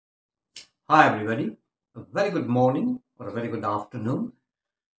Hi, everybody. A very good morning or a very good afternoon.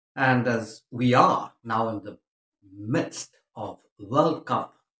 And as we are now in the midst of World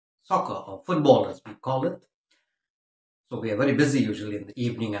Cup soccer or football, as we call it, so we are very busy usually in the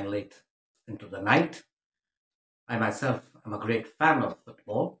evening and late into the night. I myself am a great fan of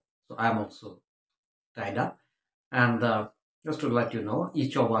football, so I'm also tied up. And just to let you know,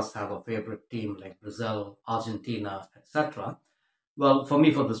 each of us have a favorite team like Brazil, Argentina, etc. Well, for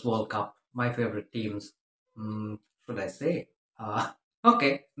me, for this World Cup, my favorite teams, should I say?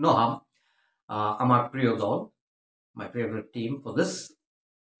 Okay, no harm. Amat Priyodol, my favorite team for this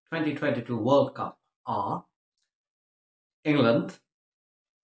 2022 World Cup are England,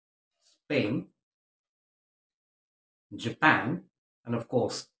 Spain, Japan, and of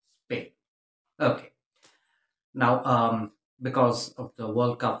course, Spain. Okay, now, because of the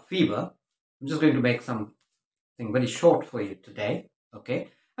World Cup fever, I'm just going to make something very short for you today. Okay,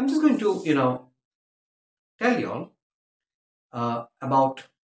 I'm just going to, tell you all about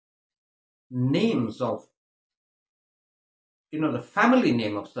names of the family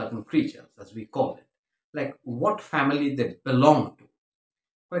name of certain creatures, as we call it, like what family they belong to.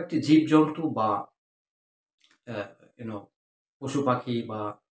 কয়েকটি জীবজন্তু বা YONO পশু পাখি বা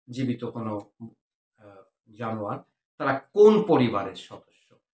জীবিত কোনো জানোয়ার তারা কোন পরিবারের সদস্য.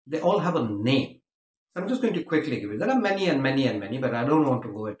 They all have a name. So I'm just going to quickly give you. There are many and many and many, but I don't want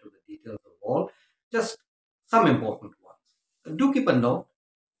to go into the details of all. Just some important ones. Do keep a note.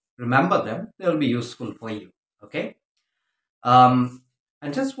 Remember them. They'll be useful for you. Okay.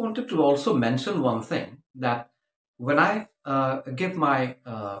 And just wanted to also mention one thing, that when I give my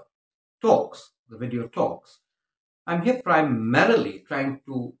talks, the video talks, I'm here primarily trying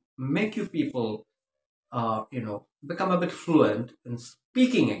to make you people, become a bit fluent in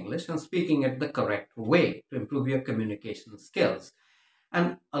speaking English and speaking it the correct way to improve your communication skills. And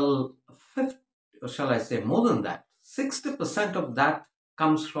a fifth, or shall I say more than that, 60% of that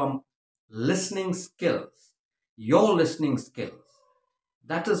comes from listening skills, your listening skills.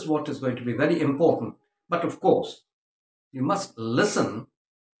 That is what is going to be very important. But of course, you must listen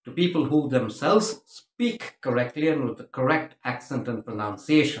to people who themselves speak correctly and with the correct accent and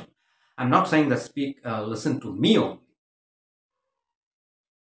pronunciation. I'm not saying that listen to me only.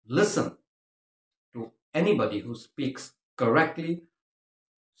 Listen to anybody who speaks correctly.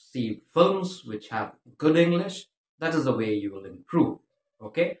 See films which have good English. That is the way you will improve.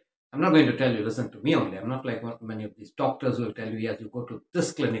 Okay? I'm not going to tell you, listen to me only. I'm not like what many of these doctors will tell you, yes, you go to this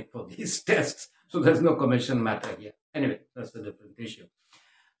clinic for these tests. So there's no commission matter here. Anyway, that's a different issue.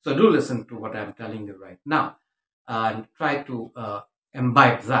 So do listen to what I'm telling you right now and try to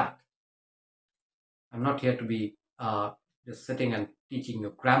imbibe that. I'm not here to be just sitting and teaching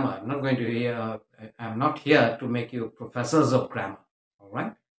you grammar. I'm not here to make you professors of grammar. All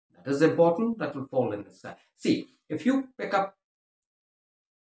right? That is important. That will fall in this side. See, if you pick up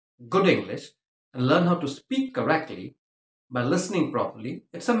good English and learn how to speak correctly by listening properly,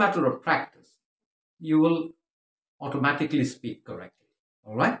 it's a matter of practice. You will automatically speak correctly.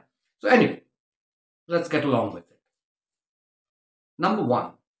 All right? So anyway, let's get along with it. Number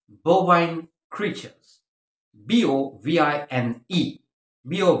one, bovine creatures. B-O-V-I-N-E.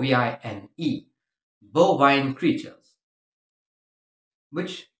 B-O-V-I-N-E. Bovine creatures.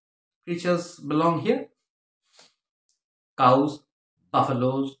 Which creatures belong here? Cows,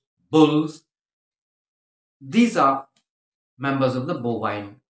 buffaloes, bulls. These are members of the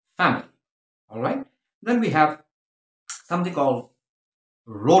bovine family. All right. Then we have something called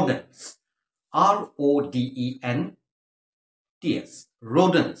rodents. R-O-D-E-N-T-S.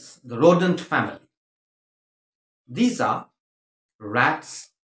 Rodents, the rodent family. These are rats,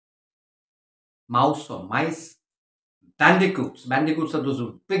 mouse or mice, bandicoots. Bandicoots are those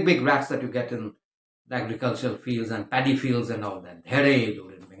big rats that you get in the agricultural fields and paddy fields and all that. Dhere,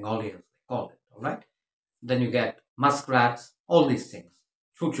 or in Bengali as they call it. All right. Then you get muskrats, all these things.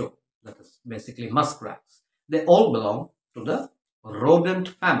 Chucho, that is basically muskrats. They all belong to the rodent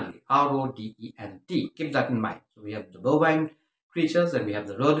family, R-O-D-E-N-T. Keep that in mind. So we have the bovine creatures and we have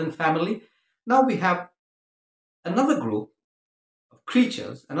the rodent family. Now we have another group of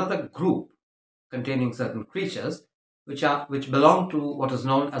creatures, another group containing certain creatures which belong to what is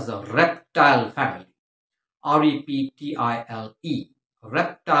known as the reptile family. R-E-P-T-I-L-E.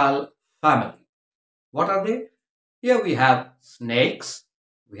 Reptile family. What are they? Here we have snakes,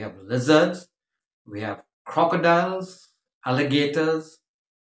 we have lizards, we have crocodiles, alligators,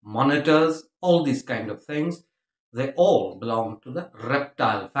 monitors, all these kind of things. They all belong to the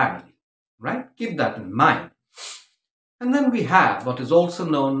reptile family, right? Keep that in mind. And then we have what is also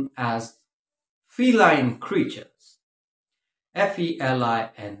known as feline creatures.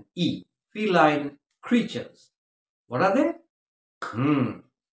 F-E-L-I-N-E. feline creatures. What are they?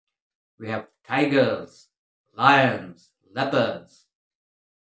 We have tigers, lions, leopards,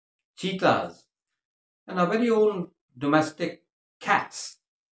 cheetahs, and our very own domestic cats.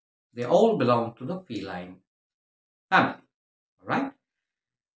 They all belong to the feline family. All right?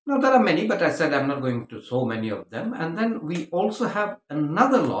 Now, there are many, but I said I'm not going to so many of them. And then we also have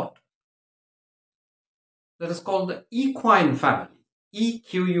another lot that is called the equine family.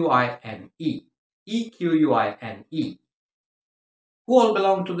 Equine. Equine. Who all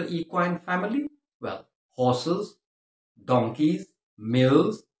belong to the equine family? Well, horses, donkeys,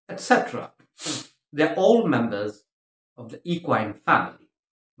 mules, etc. They're all members of the equine family,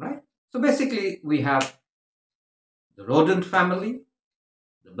 right? So basically, we have the rodent family,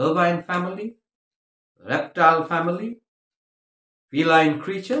 the bovine family, the reptile family, feline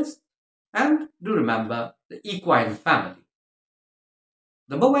creatures, and do remember the equine family.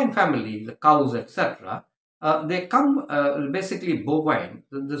 The bovine family, the cows, etc., they come basically bovine.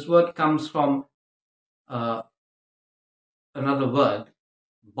 This word comes from another word,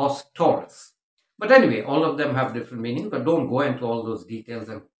 Bos Taurus. But anyway, all of them have different meanings, but don't go into all those details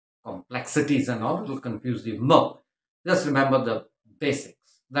and complexities and all. It will confuse you more. Just remember the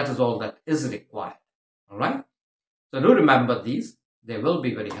basics. That is all that is required. All right? So do remember these. They will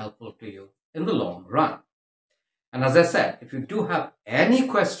be very helpful to you in the long run. And as I said, if you do have any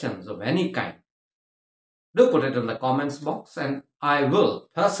questions of any kind, do put it in the comments box and I will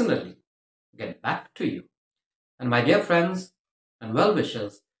personally get back to you. And my dear friends and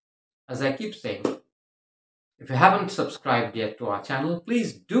well-wishers, as I keep saying, if you haven't subscribed yet to our channel,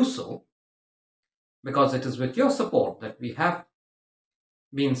 please do so, because it is with your support that we have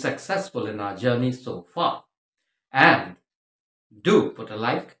been successful in our journey so far. And do put a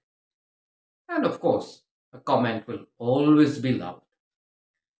like, and of course, a comment will always be loved.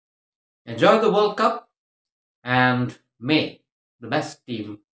 Enjoy the World Cup, and may the best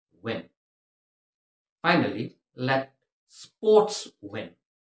team win. Finally, let sports win.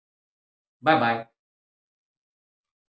 Bye-bye.